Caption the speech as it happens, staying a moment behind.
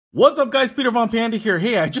What's up, guys? Peter Von Panda here.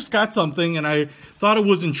 Hey, I just got something and I thought it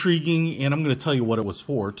was intriguing, and I'm going to tell you what it was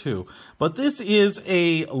for too. But this is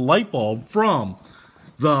a light bulb from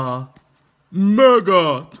the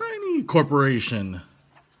Mega Tiny Corporation.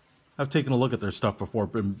 I've taken a look at their stuff before,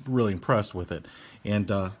 been really impressed with it.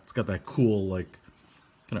 And it's got that cool, like,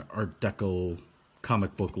 kind of Art Deco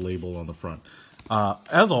comic book label on the front.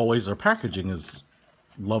 As always, their packaging is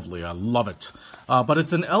lovely. I love it. But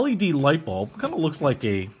it's an LED light bulb. Kind of looks like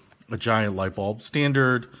a giant light bulb.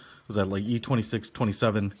 Standard, was that like E26,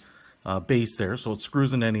 27 base there, so it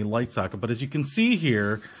screws into any light socket. But as you can see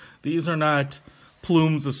here, these are not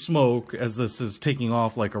plumes of smoke as this is taking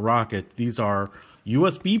off like a rocket. These are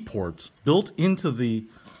USB ports built into the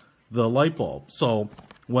light bulb. So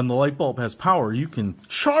when the light bulb has power, you can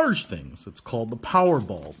charge things. It's called the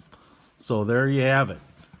PowerBulb. So there you have it.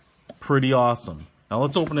 Pretty awesome. Now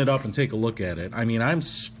let's open it up and take a look at it. I mean, I'm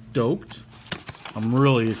stoked. I'm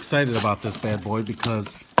really excited about this bad boy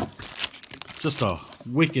because just a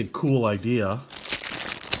wicked cool idea.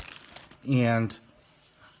 And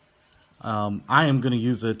I am going to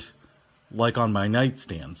use it like on my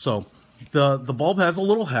nightstand. So the bulb has a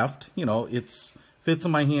little heft. You know, it fits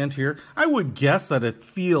in my hand here. I would guess that it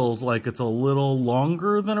feels like it's a little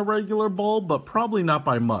longer than a regular bulb, but probably not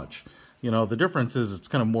by much. You know, the difference is it's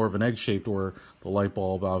kind of more of an egg-shaped, where the light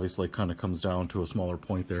bulb obviously kind of comes down to a smaller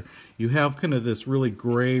point there. You have kind of this really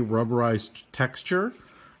gray rubberized texture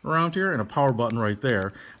around here and a power button right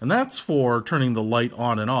there. And that's for turning the light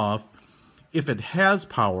on and off if it has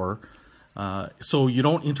power, so you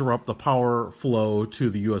don't interrupt the power flow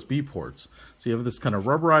to the USB ports. So you have this kind of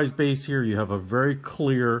rubberized base here. You have a very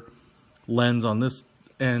clear lens on this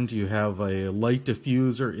end. You have a light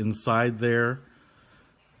diffuser inside there.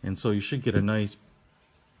 And so you should get a nice,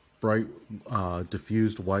 bright,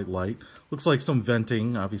 diffused white light. Looks like some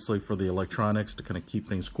venting, obviously, for the electronics to kind of keep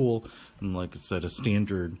things cool. And like I said, a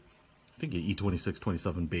standard, I think, an E26,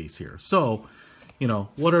 27 base here. So, you know,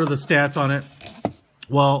 what are the stats on it?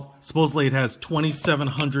 Well, supposedly it has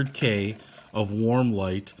 2700K of warm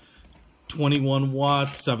light, 21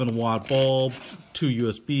 watts, 7-watt bulb, 2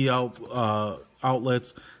 USB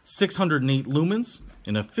outlets, 608 lumens,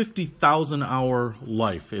 in a 50,000 hour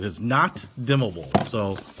life. It is not dimmable.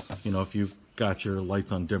 So, you know, if you've got your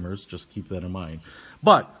lights on dimmers, just keep that in mind.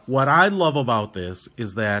 But what I love about this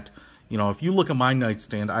is that, you know, if you look at my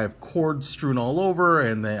nightstand, I have cords strewn all over,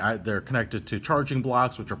 and they're connected to charging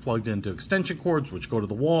blocks, which are plugged into extension cords, which go to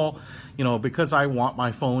the wall, you know, because I want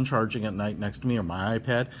my phone charging at night next to me, or my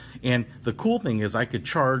iPad. And the cool thing is I could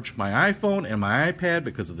charge my iPhone and my iPad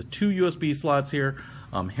because of the 2 USB slots here.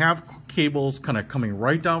 Have cables kind of coming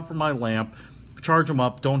right down from my lamp, charge them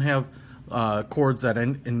up, don't have cords that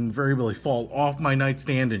invariably fall off my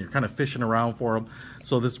nightstand and you're kind of fishing around for them.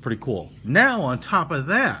 So this is pretty cool. Now, on top of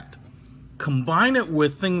that, combine it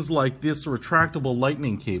with things like this retractable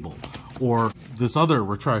lightning cable or this other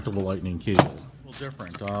retractable lightning cable. A little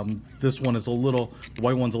different. This one is the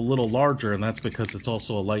white one's a little larger, and that's because it's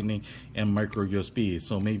also a lightning and micro USB.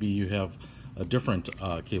 So maybe you have a different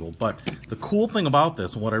cable. But the cool thing about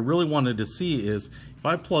this, and what I really wanted to see, is if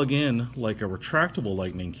I plug in like a retractable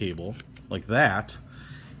lightning cable like that,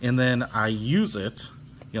 and then I use it,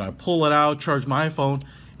 you know, I pull it out, charge my iPhone,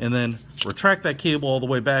 and then retract that cable all the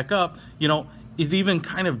way back up, you know, it even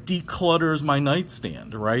kind of declutters my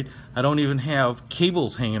nightstand, right? I don't even have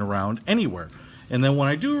cables hanging around anywhere. And then when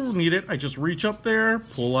I do need it, I just reach up there,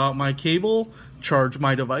 pull out my cable, charge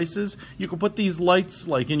my devices. You can put these lights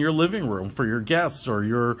like in your living room for your guests, or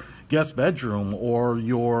your guest bedroom, or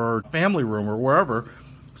your family room, or wherever,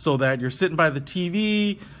 so that you're sitting by the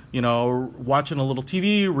TV, you know, watching a little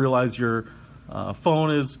TV, realize your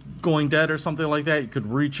phone is going dead or something like that. You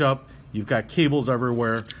could reach up, you've got cables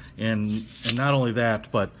everywhere, and not only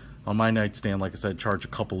that, but on my nightstand, like I said, charge a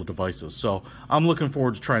couple of devices. So I'm looking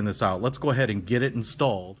forward to trying this out. Let's go ahead and get it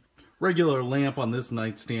installed. Regular lamp on this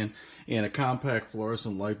nightstand and a compact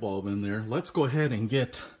fluorescent light bulb in there. Let's go ahead and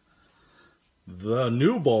get the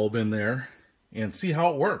new bulb in there and see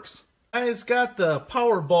how it works. Guys, got the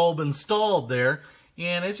power bulb installed there,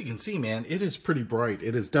 and as you can see, man, it is pretty bright.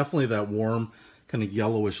 It is definitely that warm kind of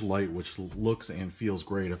yellowish light, which looks and feels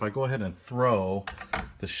great. If I go ahead and throw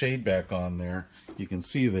the shade back on there, you can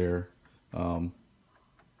see there,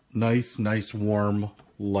 nice warm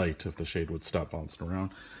light if the shade would stop bouncing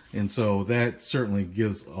around. And so that certainly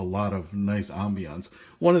gives a lot of nice ambiance.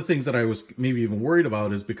 One of the things that I was maybe even worried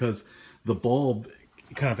about is because the bulb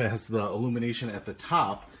kind of has the illumination at the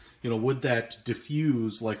top, you know, would that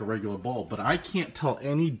diffuse like a regular bulb? But I can't tell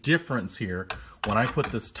any difference here when I put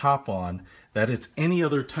this top on that it's any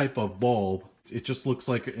other type of bulb it just looks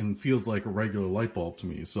like and feels like a regular light bulb to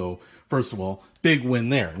me. So first of all, big win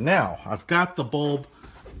there. Now I've got the bulb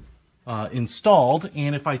installed,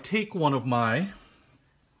 and if I take one of my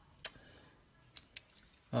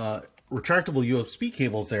retractable USB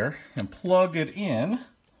cables there and plug it in,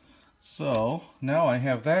 so now I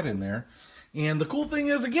have that in there. And the cool thing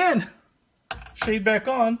is, again, shade back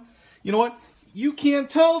on, you know what? You can't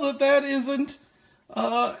tell that that isn't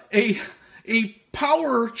a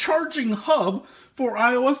power charging hub for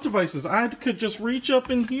iOS devices. I could just reach up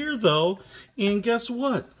in here though, and guess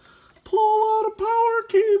what? Pull out a power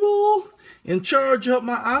cable and charge up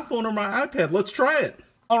my iPhone or my iPad. Let's try it.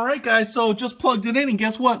 All right, guys, so just plugged it in, and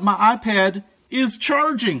guess what? My iPad is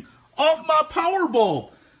charging off my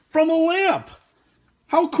PowerBulb from a lamp.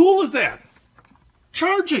 How cool is that?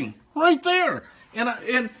 Charging right there.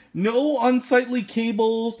 And no unsightly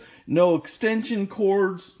cables, no extension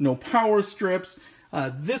cords, no power strips.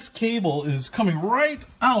 This cable is coming right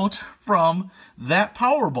out from that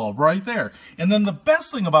PowerBulb right there. And then the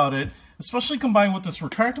best thing about it, especially combined with this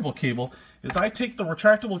retractable cable, is I take the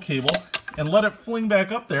retractable cable and let it fling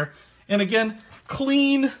back up there. And again,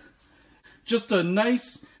 clean, just a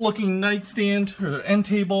nice looking nightstand or end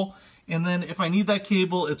table. And then if I need that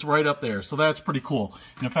cable, it's right up there. So that's pretty cool.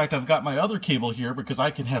 And in fact, I've got my other cable here because I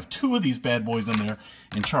can have 2 of these bad boys in there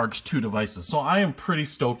and charge 2 devices. So I am pretty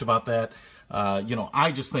stoked about that. You know,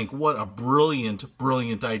 I just think what a brilliant,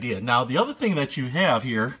 brilliant idea. Now, the other thing that you have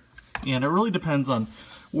here, and it really depends on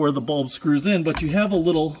where the bulb screws in, but you have a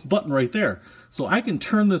little button right there. So I can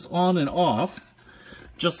turn this on and off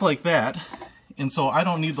just like that. And so I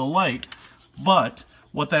don't need the light, but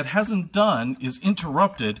what that hasn't done is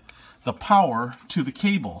interrupted the power to the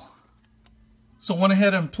cable. So I went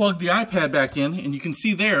ahead and plugged the iPad back in, and you can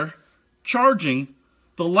see there, charging,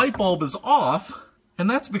 the light bulb is off, and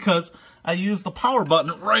that's because I used the power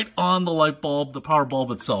button right on the light bulb, the power bulb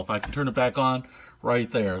itself. I can turn it back on right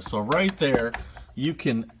there. So right there, you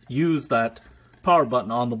can use that power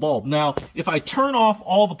button on the bulb. Now, if I turn off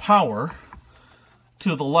all the power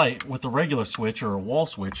to the light with the regular switch or a wall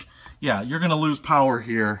switch, yeah, you're gonna lose power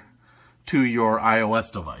here to your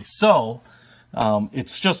iOS device. So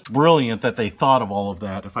it's just brilliant that they thought of all of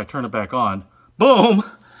that. If I turn it back on, boom,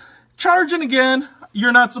 charging again.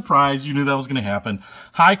 You're not surprised. You knew that was going to happen.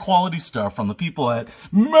 High quality stuff from the people at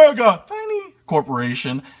Mega Tiny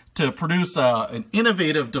Corporation to produce an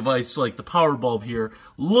innovative device like the PowerBulb here.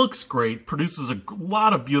 Looks great, produces a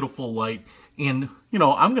lot of beautiful light, and you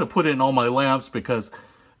know, I'm going to put it in all my lamps because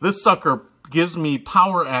this sucker gives me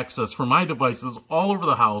power access for my devices all over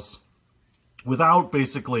the house without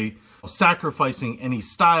basically sacrificing any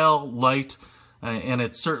style, light, and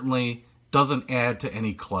it certainly doesn't add to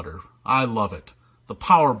any clutter. I love it. The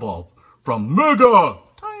PowerBulb from Mega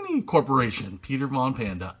Tiny Corporation. Peter Von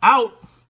Panda out.